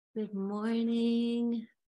Good morning,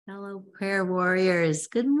 fellow prayer warriors.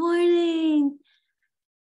 Good morning.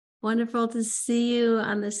 Wonderful to see you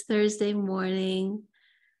on this Thursday morning.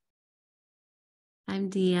 I'm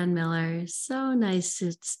Deanne Miller. So nice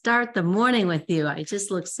to start the morning with you. I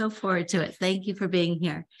just look so forward to it. Thank you for being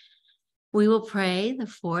here. We will pray the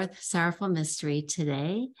fourth sorrowful mystery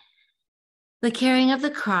today, the carrying of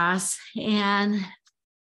the cross, and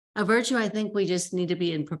a virtue I think we just need to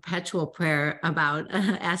be in perpetual prayer about,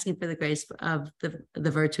 asking for the grace of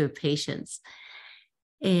the virtue of patience.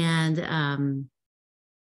 And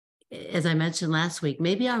as I mentioned last week,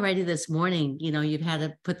 maybe already this morning, you've had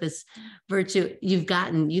to put this virtue, you've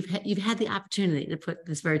had the opportunity to put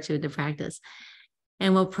this virtue into practice.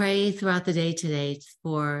 And we'll pray throughout the day today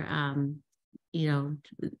for, in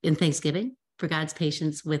thanksgiving for God's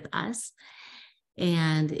patience with us,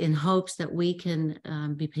 and in hopes that we can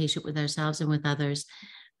be patient with ourselves and with others,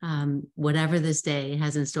 whatever this day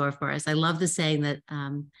has in store for us. I love the saying that,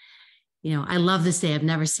 I love this day. I've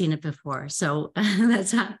never seen it before. So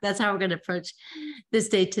that's how we're going to approach this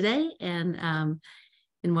day today. And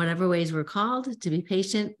in whatever ways we're called to be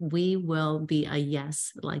patient, we will be a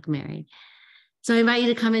yes, like Mary. So I invite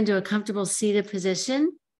you to come into a comfortable seated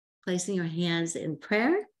position, placing your hands in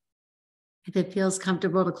prayer. If it feels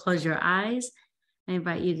comfortable to close your eyes, I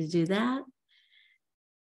invite you to do that.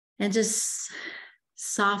 And just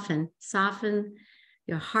soften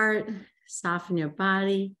your heart, soften your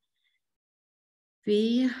body.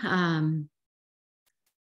 Be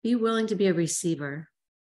willing to be a receiver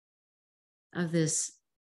of this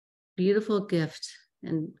beautiful gift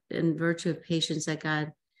and virtue of patience that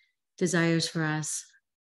God desires for us.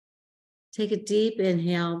 Take a deep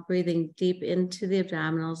inhale, breathing deep into the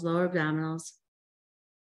abdominals, lower abdominals.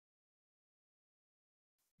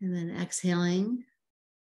 And then exhaling.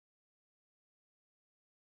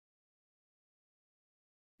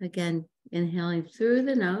 Again, inhaling through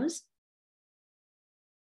the nose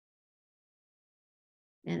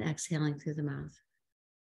and exhaling through the mouth.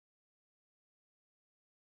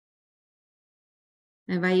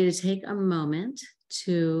 I invite you to take a moment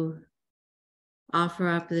to offer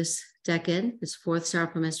up this decade, this fourth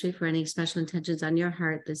sorrowful mystery, for any special intentions on your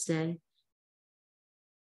heart this day.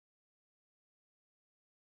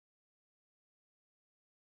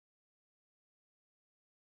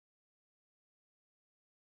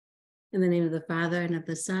 In the name of the Father, and of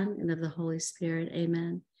the Son, and of the Holy Spirit,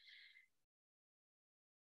 amen.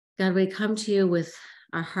 God, we come to you with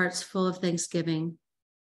our hearts full of thanksgiving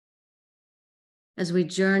as we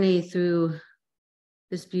journey through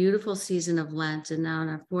this beautiful season of Lent, and now in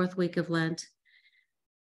our fourth week of Lent,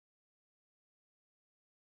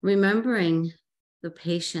 remembering the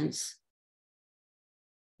patience,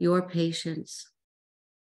 your patience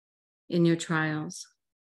in your trials.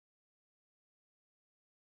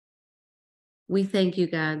 We thank you,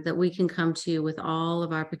 God, that we can come to you with all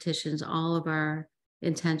of our petitions, all of our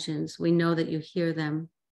intentions. We know that you hear them.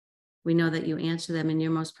 We know that you answer them in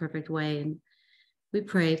your most perfect way. And we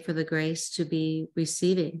pray for the grace to be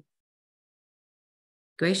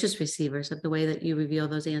gracious receivers of the way that you reveal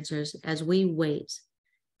those answers as we wait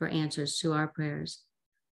for answers to our prayers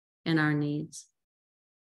and our needs.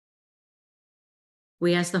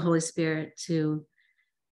 We ask the Holy Spirit to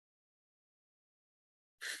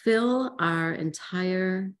fill our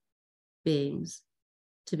entire beings,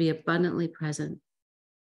 to be abundantly present,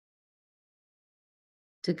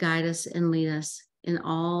 to guide us and lead us in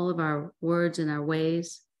all of our words and our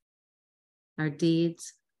ways, our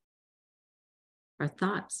deeds, our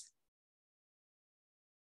thoughts,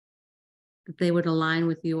 that they would align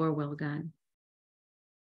with your will, God.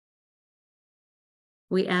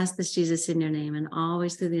 We ask this, Jesus, in your name, and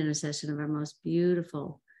always through the intercession of our most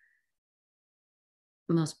beautiful,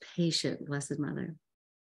 most patient, Blessed Mother.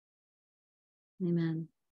 Amen.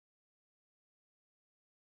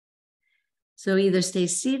 So either stay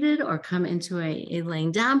seated or come into a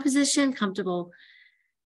laying down position, comfortable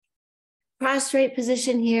prostrate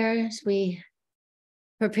position here as we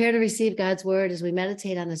prepare to receive God's word, as we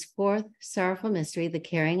meditate on this fourth sorrowful mystery, the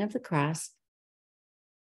carrying of the cross.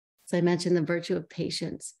 As I mentioned, the virtue of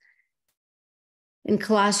patience. In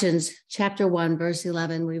Colossians chapter 1, verse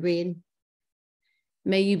 11, we read,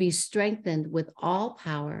 "May you be strengthened with all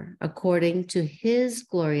power according to his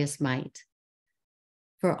glorious might,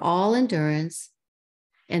 for all endurance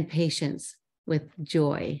and patience with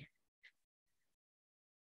joy."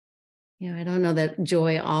 I don't know that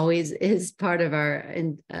joy always is part of our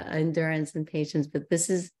endurance and patience, but this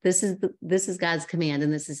is God's command,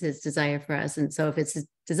 and this is his desire for us. And so if it's his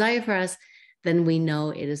desire for us, then we know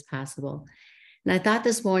it is possible. And I thought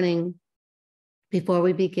this morning before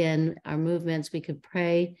we begin our movements, we could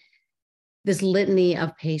pray this litany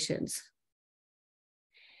of patience.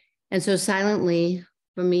 And so silently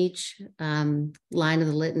from each line of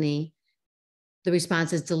the litany, the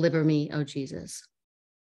response is, deliver me, O Jesus.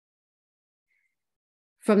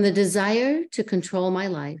 From the desire to control my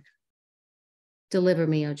life, deliver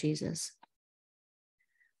me, O Jesus.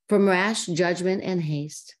 From rash judgment and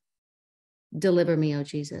haste, deliver me, O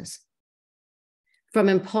Jesus. From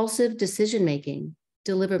impulsive decision-making,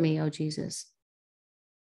 deliver me, O Jesus.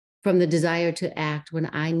 From the desire to act when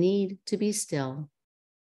I need to be still,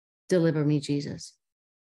 deliver me, Jesus.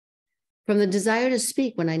 From the desire to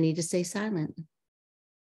speak when I need to stay silent,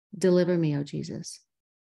 deliver me, O Jesus.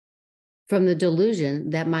 From the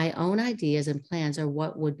delusion that my own ideas and plans are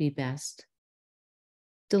what would be best,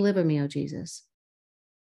 deliver me, O Jesus.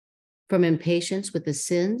 From impatience with the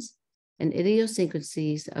sins and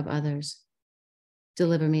idiosyncrasies of others,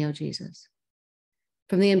 deliver me, O Jesus.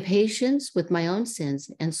 From the impatience with my own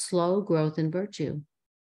sins and slow growth in virtue,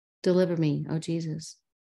 deliver me, O Jesus.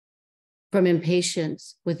 From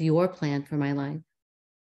impatience with your plan for my life,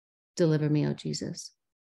 deliver me, O Jesus.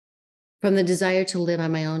 From the desire to live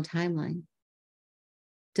on my own timeline,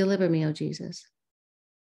 deliver me, O Jesus.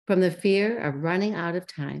 From the fear of running out of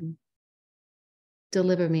time,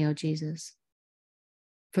 deliver me, O Jesus.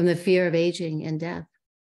 From the fear of aging and death,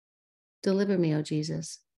 deliver me, O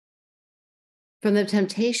Jesus. From the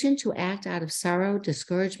temptation to act out of sorrow,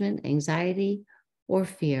 discouragement, anxiety, or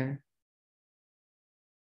fear,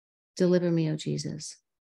 deliver me, O Jesus.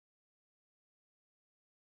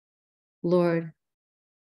 Lord,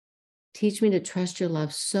 teach me to trust your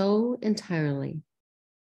love so entirely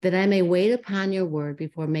that I may wait upon your word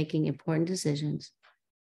before making important decisions,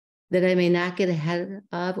 that I may not get ahead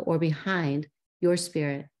of or behind your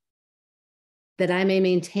spirit, that I may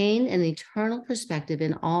maintain an eternal perspective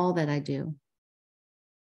in all that I do,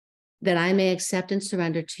 that I may accept and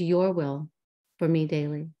surrender to your will for me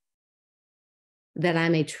daily, that I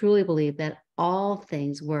may truly believe that all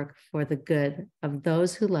things work for the good of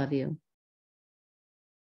those who love you,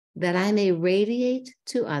 that I may radiate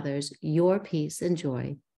to others your peace and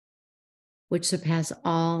joy, which surpass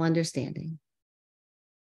all understanding.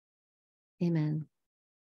 Amen.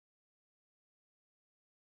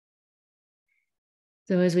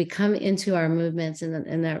 So as we come into our movements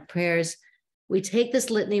and our prayers, we take this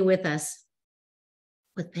litany with us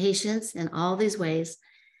with patience in all these ways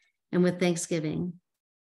and with thanksgiving.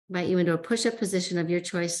 Invite you into a push-up position of your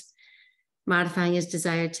choice, modifying as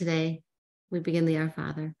desired today. We begin the Our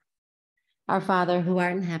Father. Our Father, who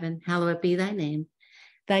art in heaven, hallowed be thy name.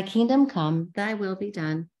 Thy kingdom come, thy will be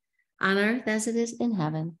done, on earth as it is in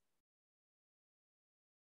heaven.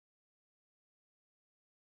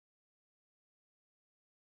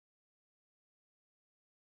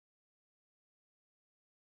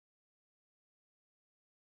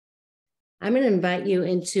 I'm going to invite you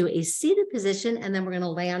into a seated position, and then we're going to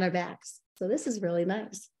lay on our backs. So this is really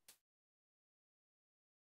nice.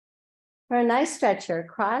 For a nice stretcher,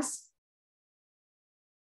 cross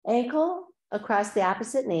ankle across the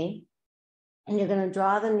opposite knee, and you're going to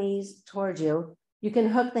draw the knees towards you. You can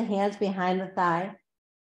hook the hands behind the thigh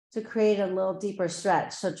to create a little deeper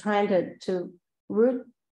stretch. So trying to root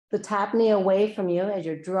the top knee away from you as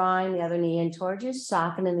you're drawing the other knee in towards you,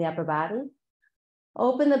 soften in the upper body.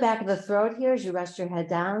 Open the back of the throat here as you rest your head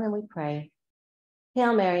down, and we pray.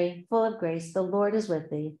 Hail Mary, full of grace, the Lord is with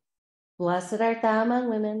thee. Blessed art thou among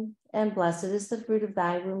women, and blessed is the fruit of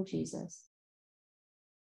thy womb, Jesus.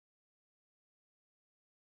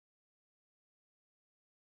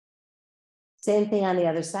 Same thing on the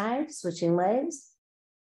other side, switching legs.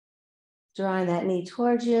 Drawing that knee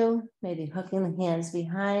towards you, maybe hooking the hands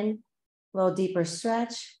behind. A little deeper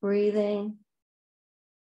stretch, breathing.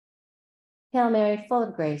 Hail Mary, full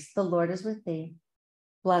of grace, the Lord is with thee.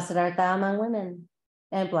 Blessed art thou among women,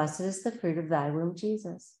 and blessed is the fruit of thy womb,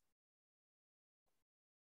 Jesus.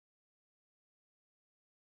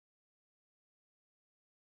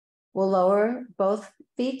 We'll lower both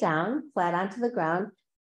feet down, flat onto the ground.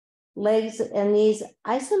 Legs and knees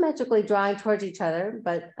isometrically drawing towards each other,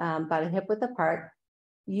 but about a hip width apart.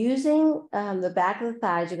 Using the back of the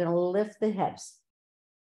thighs, you're going to lift the hips.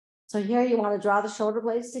 So here you want to draw the shoulder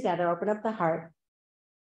blades together, open up the heart.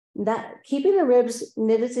 Keeping the ribs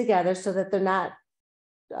knitted together so that they're not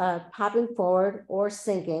popping forward or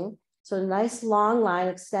sinking. So a nice long line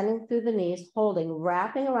extending through the knees, holding,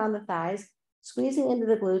 wrapping around the thighs, squeezing into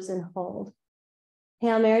the glutes and hold.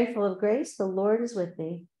 Hail Mary, full of grace, the Lord is with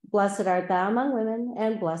thee. Blessed art thou among women,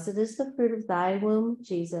 and blessed is the fruit of thy womb,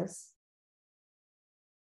 Jesus.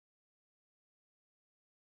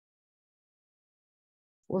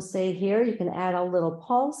 We'll stay here. You can add a little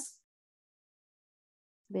pulse.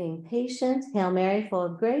 Being patient. Hail Mary, full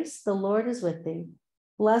of grace, the Lord is with thee.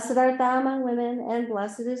 Blessed art thou among women, and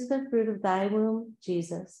blessed is the fruit of thy womb,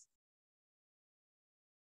 Jesus.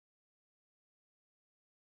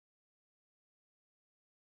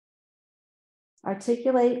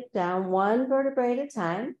 Articulate down one vertebrae at a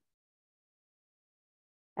time.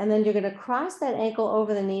 And then you're going to cross that ankle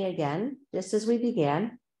over the knee again, just as we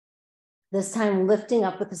began. This time lifting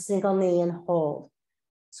up with a single knee and hold.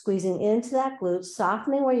 Squeezing into that glute,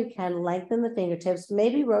 softening where you can, lengthen the fingertips,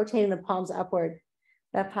 maybe rotating the palms upward.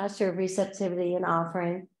 That posture of receptivity and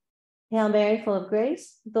offering. Hail Mary, full of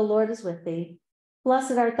grace, the Lord is with thee.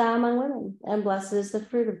 Blessed art thou among women, and blessed is the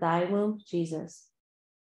fruit of thy womb, Jesus.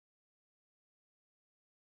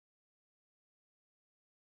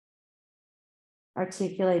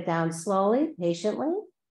 Articulate down slowly, patiently.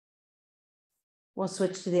 We'll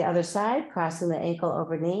switch to the other side, crossing the ankle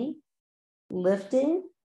over knee, lifting,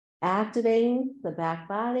 activating the back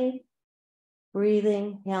body,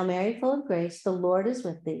 breathing. Hail Mary, full of grace, the Lord is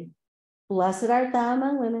with thee. Blessed art thou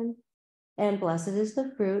among women, and blessed is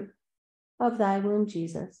the fruit of thy womb,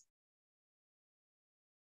 Jesus.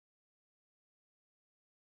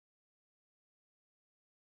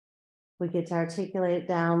 We get to articulate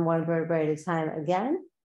down one vertebrae at a time again.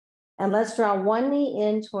 And let's draw one knee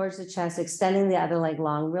in towards the chest, extending the other leg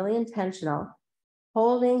long, really intentional.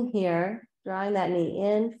 Holding here, drawing that knee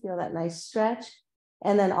in, feel that nice stretch,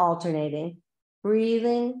 and then alternating.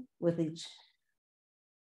 Breathing with each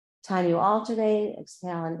time you alternate,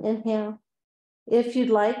 exhale and inhale. If you'd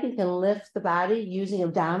like, you can lift the body using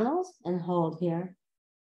abdominals and hold here.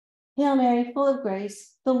 Hail Mary, full of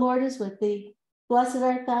grace, the Lord is with thee. Blessed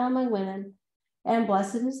art thou among women, and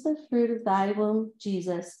blessed is the fruit of thy womb,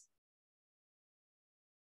 Jesus.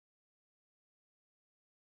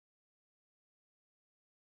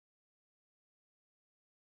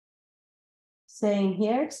 Staying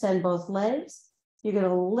here, extend both legs. You're going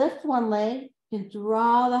to lift one leg, you can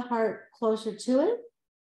draw the heart closer to it,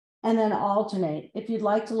 and then alternate. If you'd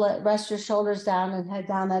like to rest your shoulders down and head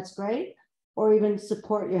down, that's great. Or even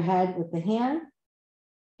support your head with the hand.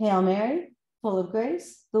 Hail Mary, full of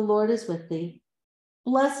grace, the Lord is with thee.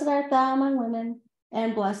 Blessed art thou among women,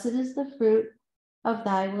 and blessed is the fruit of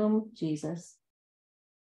thy womb, Jesus.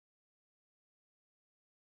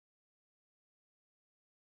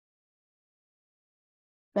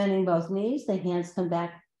 Bending both knees, the hands come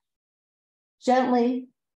back gently,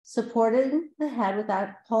 supporting the head without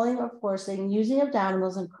pulling or forcing, using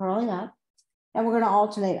abdominals and curling up. And we're going to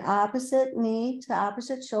alternate opposite knee to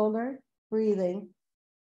opposite shoulder, breathing.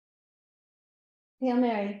 Hail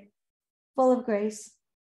Mary, full of grace,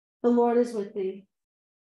 the Lord is with thee.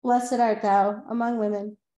 Blessed art thou among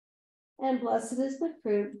women, and blessed is the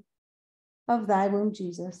fruit of thy womb,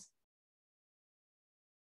 Jesus.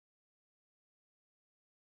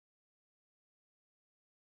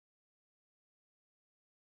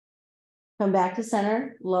 Come back to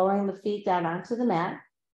center, lowering the feet down onto the mat.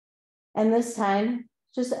 And this time,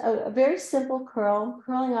 just a very simple curl,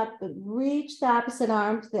 curling up, but reach the opposite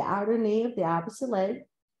arm to the outer knee of the opposite leg,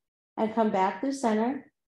 and come back through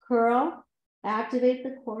center, curl, activate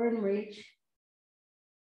the core and reach.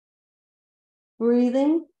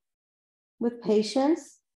 Breathing with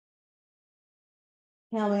patience.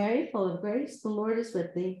 Hail Mary, full of grace, the Lord is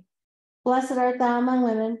with thee. Blessed art thou among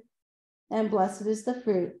women, and blessed is the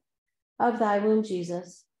fruit of thy womb,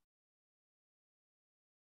 Jesus.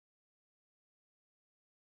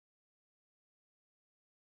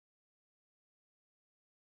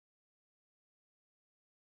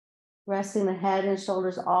 Resting the head and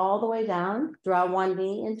shoulders all the way down. Draw one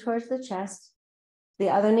knee in towards the chest. The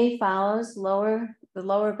other knee follows. The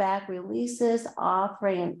lower back releases,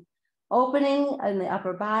 offering an opening in the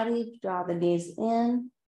upper body. Draw the knees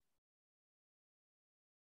in.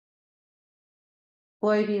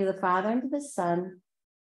 Glory be to the Father, and to the Son,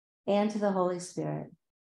 and to the Holy Spirit.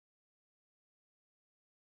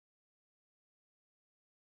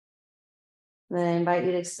 Then I invite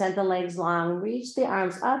you to extend the legs long, reach the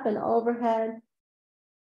arms up and overhead.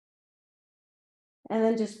 And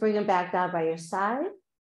then just bring them back down by your side.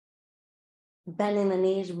 Bending the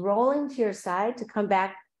knees, rolling to your side to come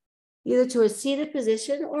back either to a seated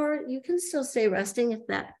position, or you can still stay resting if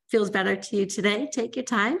that feels better to you today. Take your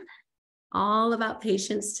time. All about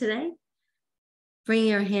patience today. Bring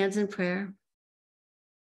your hands in prayer.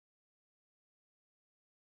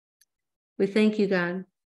 We thank you, God,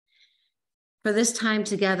 for this time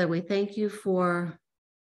together. We thank you for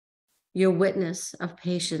your witness of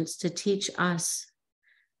patience to teach us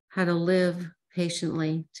how to live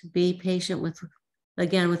patiently, to be patient with,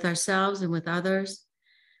 again, with ourselves and with others.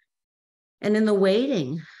 And in the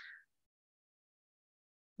waiting,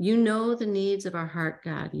 you know the needs of our heart,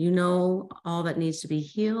 God. You know all that needs to be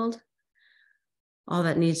healed, all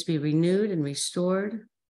that needs to be renewed and restored.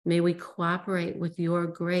 May we cooperate with your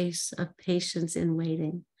grace of patience in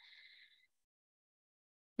waiting.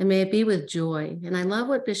 And may it be with joy. And I love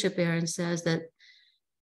what Bishop Barron says, that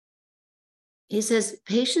he says,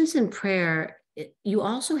 patience in prayer, you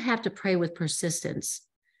also have to pray with persistence.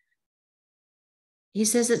 He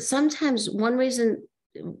says that sometimes one reason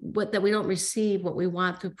that we don't receive what we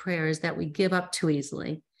want through prayer is that we give up too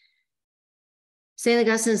easily. St.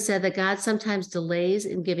 Augustine said that God sometimes delays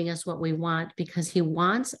in giving us what we want because he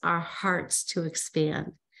wants our hearts to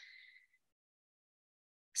expand.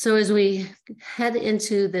 So as we head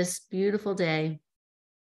into this beautiful day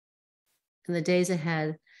and the days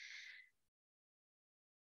ahead,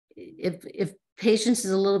 if patience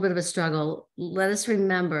is a little bit of a struggle, let us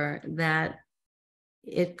remember that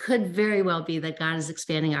it could very well be that God is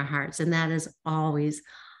expanding our hearts, and that is always,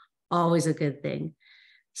 always a good thing.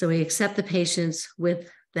 So we accept the patience with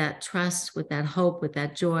that trust, with that hope, with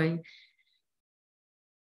that joy,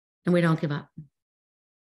 and we don't give up.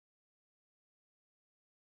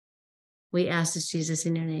 We ask this, Jesus,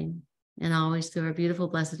 in your name, and always through our beautiful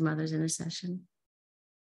Blessed Mother's intercession.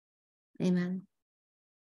 Amen.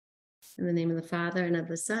 In the name of the Father, and of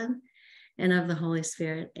the Son, and of the Holy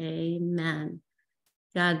Spirit. Amen.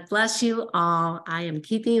 God bless you all. I am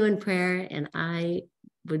keeping you in prayer, and I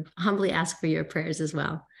would humbly ask for your prayers as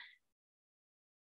well.